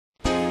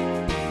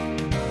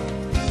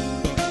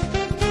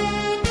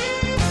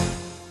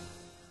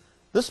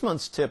This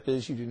month's tip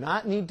is you do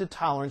not need to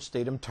tolerance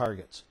datum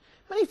targets.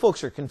 Many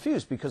folks are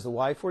confused because the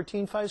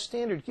Y14.5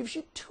 standard gives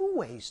you two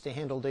ways to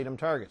handle datum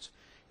targets.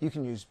 You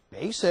can use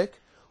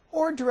basic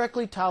or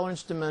directly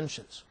tolerance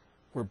dimensions.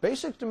 Where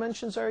basic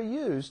dimensions are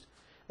used,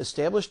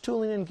 established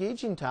tooling and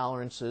gauging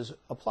tolerances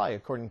apply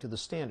according to the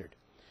standard.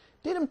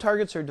 Datum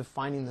targets are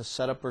defining the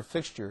setup or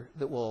fixture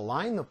that will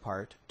align the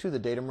part to the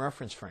datum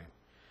reference frame.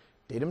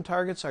 Datum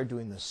targets are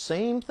doing the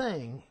same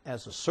thing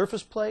as a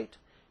surface plate,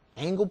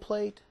 angle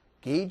plate,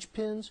 gauge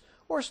pins,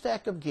 or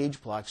stack of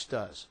gauge blocks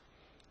does.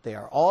 They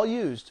are all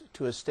used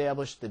to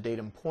establish the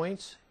datum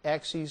points,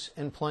 axes,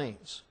 and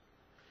planes.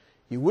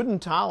 You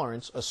wouldn't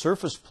tolerance a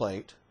surface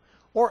plate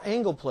or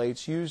angle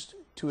plates used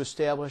to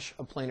establish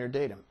a planar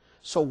datum.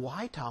 So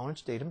why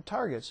tolerance datum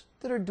targets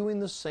that are doing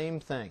the same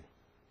thing?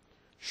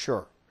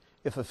 Sure,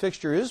 if a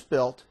fixture is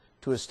built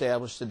to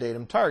establish the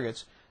datum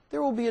targets,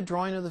 there will be a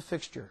drawing of the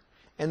fixture,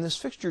 and this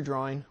fixture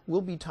drawing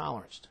will be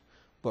toleranced.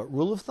 But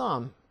rule of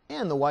thumb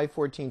and the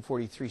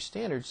Y1443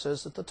 standard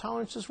says that the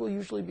tolerances will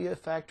usually be a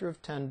factor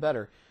of 10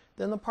 better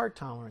than the part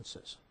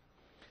tolerances.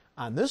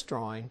 On this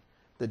drawing,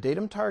 the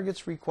datum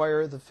targets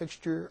require the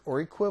fixture or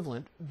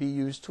equivalent be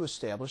used to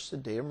establish the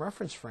datum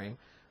reference frame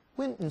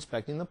when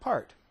inspecting the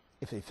part.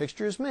 If a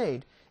fixture is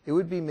made, it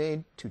would be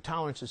made to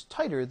tolerances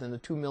tighter than the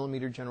 2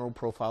 mm general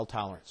profile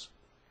tolerance.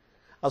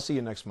 I'll see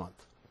you next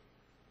month.